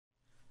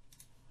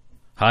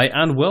Hi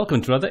and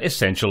welcome to another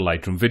essential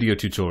Lightroom video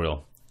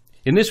tutorial.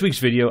 In this week's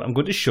video, I'm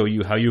going to show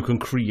you how you can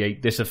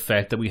create this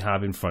effect that we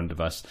have in front of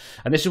us.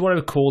 And this is what I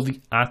would call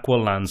the Aqua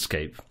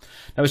Landscape.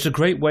 Now it's a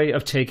great way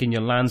of taking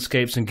your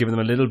landscapes and giving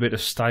them a little bit of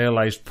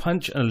stylized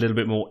punch and a little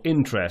bit more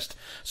interest.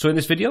 So in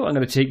this video, I'm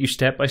going to take you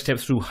step by step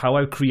through how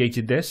I've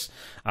created this.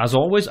 As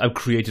always, I've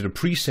created a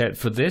preset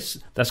for this.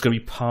 That's going to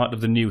be part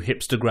of the new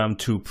Hipstergram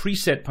II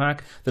Preset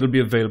Pack that'll be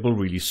available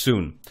really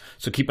soon.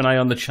 So keep an eye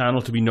on the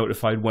channel to be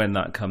notified when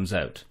that comes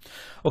out.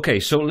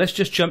 Okay, so let's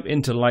just jump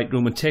into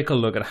Lightroom and take a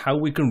look at how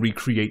we can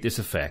recreate this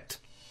effect.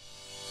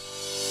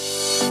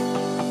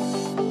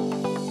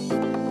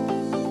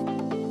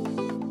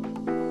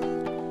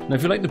 Now,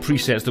 if you like the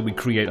presets that we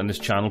create on this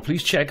channel,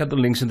 please check out the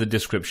links in the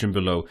description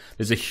below.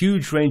 There's a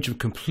huge range of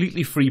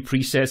completely free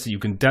presets that you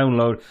can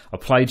download,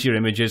 apply to your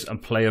images, and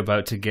play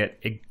about to get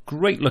a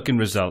great looking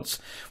results.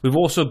 We've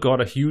also got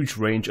a huge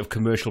range of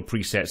commercial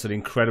presets that are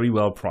incredibly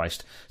well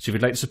priced. So if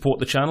you'd like to support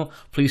the channel,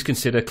 please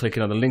consider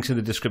clicking on the links in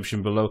the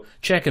description below,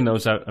 checking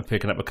those out, and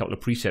picking up a couple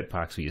of preset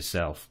packs for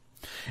yourself.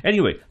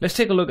 Anyway, let's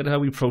take a look at how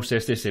we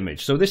process this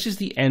image. So this is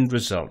the end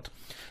result.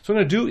 So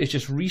what I'm going to do is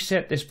just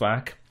reset this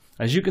back.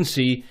 As you can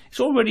see, it's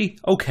already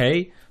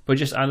okay, but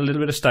just add a little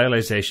bit of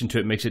stylization to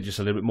it, makes it just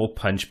a little bit more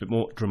punch, a bit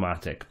more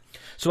dramatic.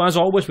 So as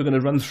always, we're going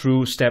to run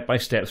through step by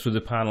step through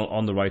the panel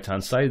on the right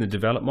hand side in the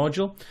develop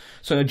module.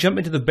 So I'm going to jump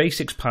into the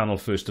basics panel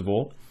first of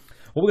all.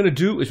 What we're going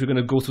to do is we're going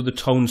to go through the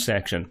tone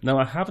section. Now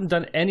I haven't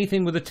done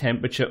anything with the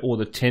temperature or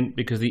the tint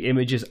because the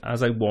image is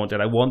as I want it.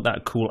 I want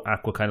that cool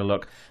aqua kind of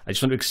look. I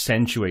just want to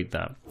accentuate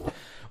that.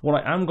 What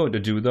I am going to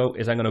do though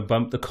is I'm going to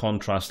bump the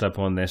contrast up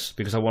on this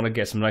because I want to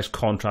get some nice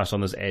contrast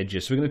on those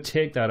edges. So we're going to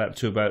take that up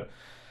to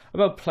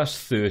about plus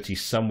 30,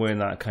 somewhere in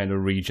that kind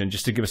of region,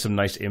 just to give us some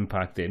nice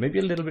impact there. Maybe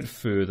a little bit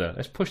further.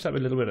 Let's push that a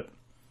little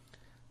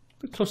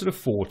bit closer to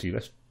 40.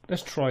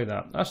 Let's try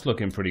that. That's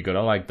looking pretty good.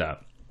 I like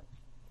that.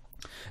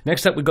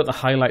 Next up, we've got the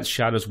highlights,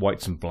 shadows,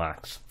 whites, and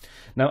blacks.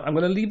 Now, I'm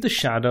going to leave the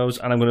shadows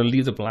and I'm going to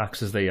leave the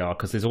blacks as they are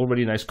because there's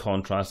already nice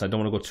contrast. I don't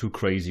want to go too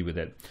crazy with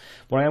it.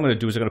 What I am going to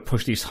do is I'm going to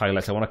push these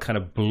highlights. I want to kind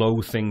of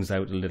blow things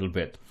out a little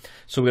bit.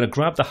 So we're going to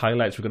grab the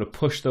highlights. We're going to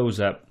push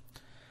those up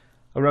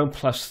around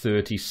plus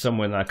 30,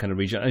 somewhere in that kind of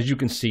region. As you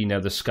can see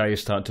now, the sky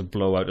is starting to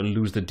blow out and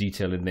lose the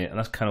detail in there. And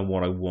that's kind of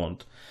what I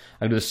want.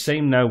 I'm going to do the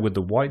same now with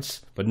the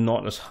whites, but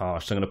not as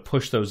harsh. So I'm going to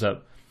push those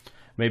up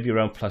maybe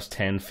around plus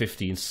 10,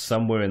 15,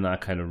 somewhere in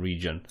that kind of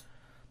region.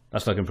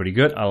 That's looking pretty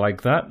good. I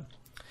like that.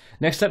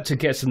 Next up, to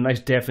get some nice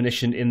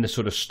definition in the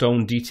sort of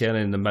stone detail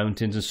in the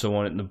mountains and so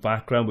on in the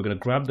background, we're going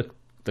to grab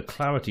the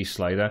clarity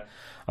slider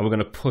and we're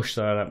going to push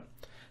that up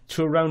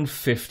to around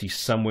 50,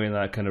 somewhere in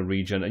that kind of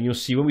region. And you'll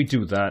see when we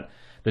do that,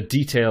 the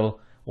detail,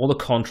 all the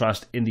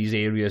contrast in these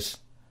areas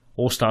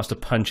all starts to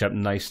punch up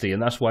nicely.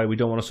 And that's why we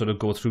don't want to sort of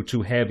go through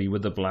too heavy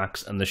with the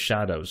blacks and the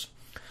shadows.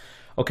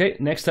 Okay,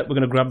 next up, we're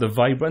going to grab the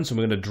vibrance and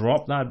we're going to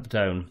drop that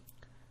down.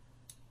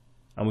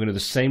 And we're going to do the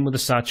same with the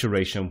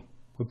saturation.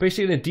 We're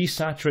basically going to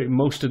desaturate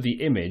most of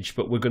the image,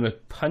 but we're going to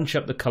punch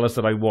up the colors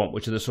that I want,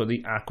 which are the sort of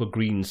the aqua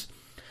greens.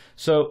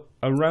 So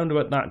around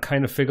about that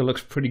kind of figure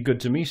looks pretty good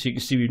to me. So you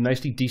can see we've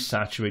nicely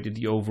desaturated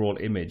the overall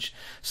image.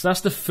 So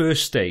that's the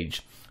first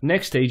stage.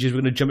 Next stage is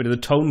we're going to jump into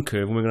the tone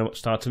curve and we're going to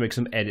start to make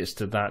some edits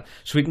to that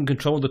so we can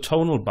control the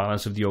tonal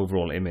balance of the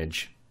overall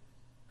image.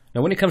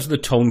 Now when it comes to the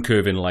tone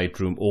curve in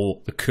Lightroom or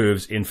the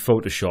curves in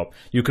Photoshop,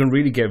 you can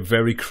really get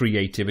very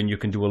creative and you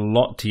can do a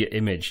lot to your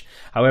image.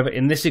 However,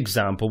 in this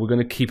example, we're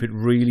going to keep it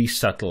really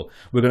subtle.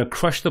 We're going to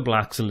crush the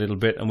blacks a little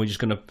bit and we're just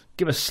going to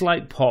give a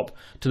slight pop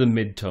to the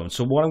mid-tone.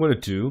 So what I'm going to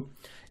do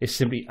is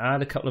simply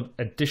add a couple of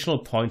additional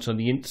points on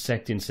the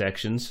intersecting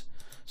sections.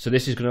 So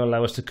this is going to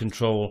allow us to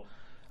control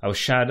our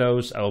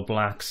shadows, our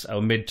blacks,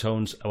 our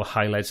mid-tones, our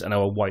highlights, and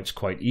our whites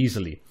quite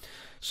easily.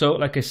 So,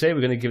 like I say,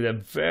 we're going to give it a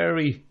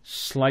very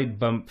slight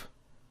bump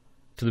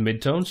to the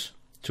midtones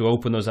to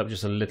open those up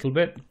just a little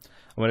bit.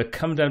 I'm going to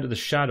come down to the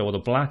shadow or the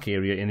black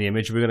area in the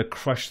image. We're going to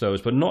crush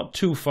those, but not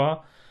too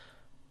far.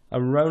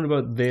 Around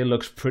about there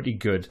looks pretty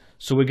good.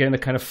 So we're getting a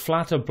kind of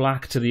flatter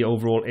black to the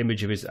overall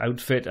image of his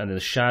outfit and the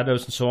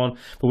shadows and so on,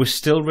 but we're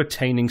still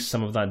retaining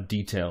some of that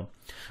detail.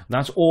 And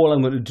that's all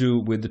I'm going to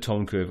do with the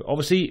tone curve.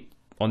 Obviously,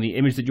 on the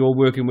image that you're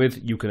working with,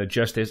 you can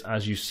adjust this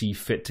as you see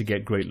fit to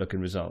get great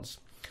looking results.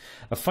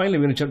 And finally,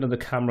 we're going to jump to the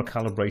camera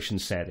calibration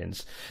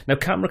settings. Now,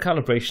 camera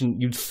calibration,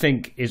 you'd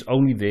think, is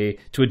only there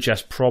to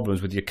adjust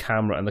problems with your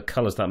camera and the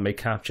colors that may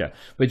capture.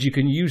 But you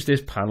can use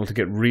this panel to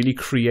get really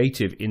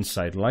creative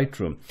inside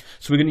Lightroom.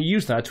 So we're going to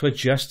use that to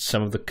adjust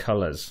some of the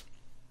colors.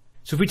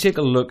 So if we take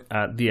a look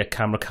at the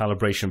camera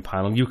calibration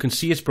panel, you can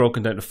see it's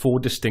broken down to 4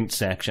 distinct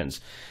sections.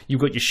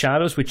 You've got your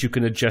shadows, which you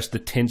can adjust the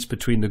tints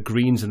between the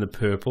greens and the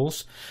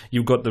purples.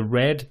 You've got the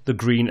red, the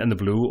green, and the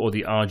blue, or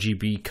the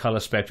RGB color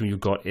spectrum you've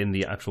got in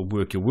the actual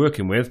work you're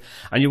working with.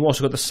 And you've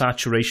also got the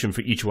saturation for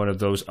each one of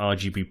those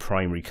RGB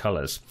primary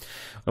colors.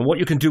 And what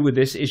you can do with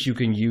this is you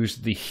can use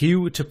the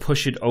hue to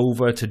push it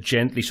over to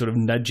gently sort of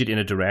nudge it in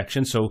a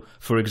direction. So,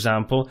 for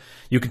example,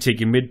 you can take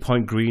your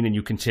midpoint green and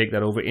you can take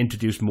that over,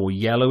 introduce more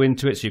yellow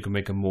into it, so you can can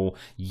make a more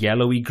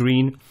yellowy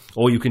green,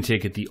 or you can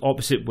take it the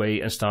opposite way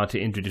and start to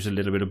introduce a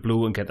little bit of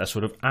blue and get that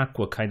sort of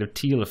aqua kind of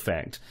teal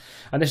effect.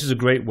 And this is a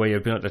great way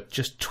of being able to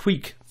just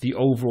tweak the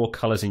overall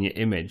colors in your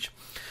image.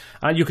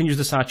 And you can use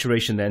the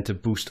saturation then to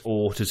boost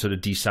or to sort of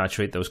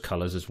desaturate those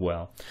colors as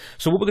well.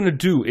 So what we're going to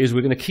do is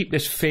we're going to keep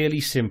this fairly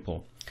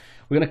simple.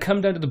 We're going to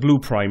come down to the blue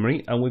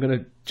primary and we're going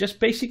to just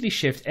basically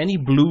shift any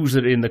blues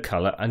that are in the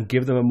color and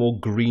give them a more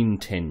green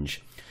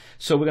tinge.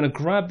 So we're going to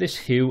grab this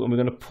hue and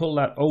we're going to pull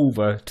that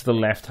over to the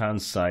left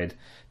hand side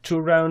to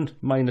around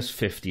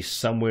 -50,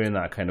 somewhere in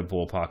that kind of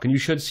ballpark. And you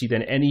should see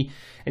then any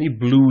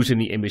blues in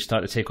the image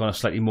start to take on a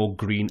slightly more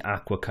green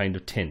aqua kind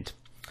of tint.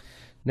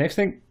 Next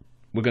thing,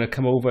 we're going to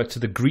come over to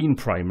the green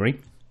primary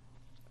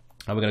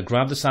and we're going to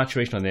grab the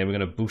saturation on there. We're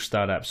going to boost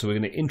that up. So we're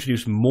going to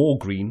introduce more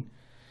green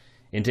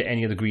into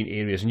any of the green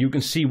areas. And you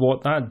can see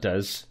what that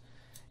does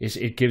is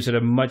it gives it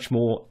a much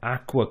more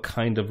aqua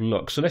kind of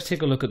look. So let's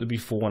take a look at the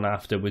before and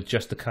after with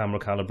just the camera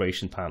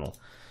calibration panel.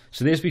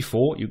 So there's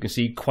before, you can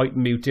see quite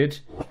muted.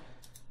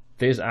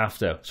 There's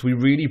after. So we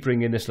really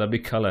bring in this lovely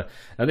color.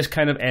 Now this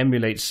kind of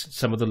emulates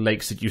some of the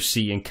lakes that you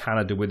see in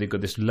Canada where they've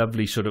got this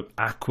lovely sort of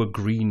aqua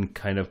green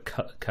kind of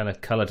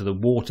color to the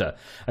water.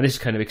 And this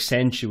kind of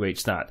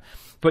accentuates that.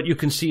 But you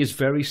can see it's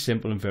very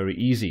simple and very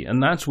easy.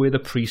 And that's where the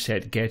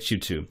preset gets you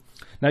to.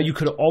 Now you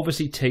could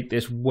obviously take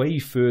this way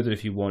further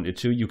if you wanted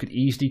to. You could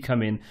easily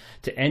come in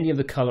to any of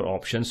the color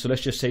options. So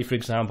let's just say, for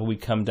example, we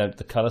come down to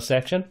the color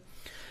section.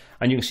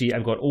 And you can see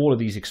I've got all of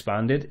these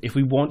expanded. If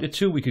we wanted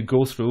to, we could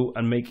go through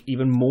and make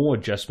even more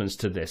adjustments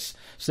to this.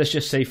 So let's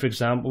just say, for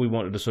example, we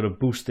wanted to sort of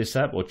boost this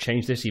up or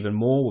change this even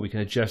more, where we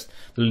can adjust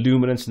the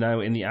luminance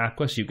now in the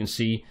aqua. So you can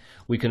see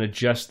we can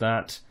adjust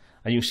that,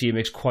 and you can see it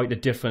makes quite a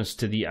difference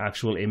to the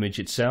actual image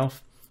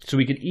itself. So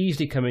we could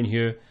easily come in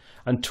here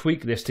and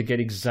tweak this to get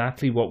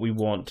exactly what we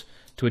want,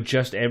 to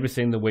adjust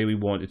everything the way we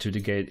want it to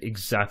get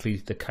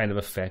exactly the kind of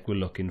effect we're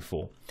looking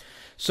for.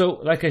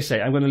 So, like I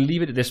say, I'm going to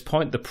leave it at this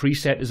point. The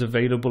preset is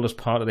available as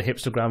part of the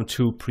Hipstergram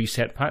II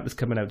Preset Pack that's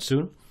coming out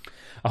soon.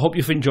 I hope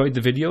you've enjoyed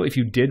the video. If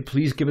you did,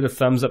 please give it a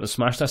thumbs up and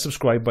smash that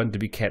subscribe button to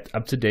be kept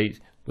up to date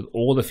with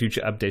all the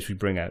future updates we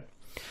bring out.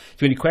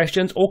 If you have any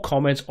questions or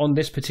comments on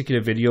this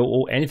particular video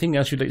or anything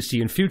else you'd like to see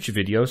in future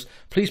videos,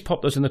 please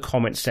pop those in the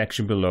comments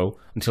section below.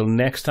 Until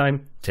next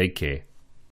time, take care.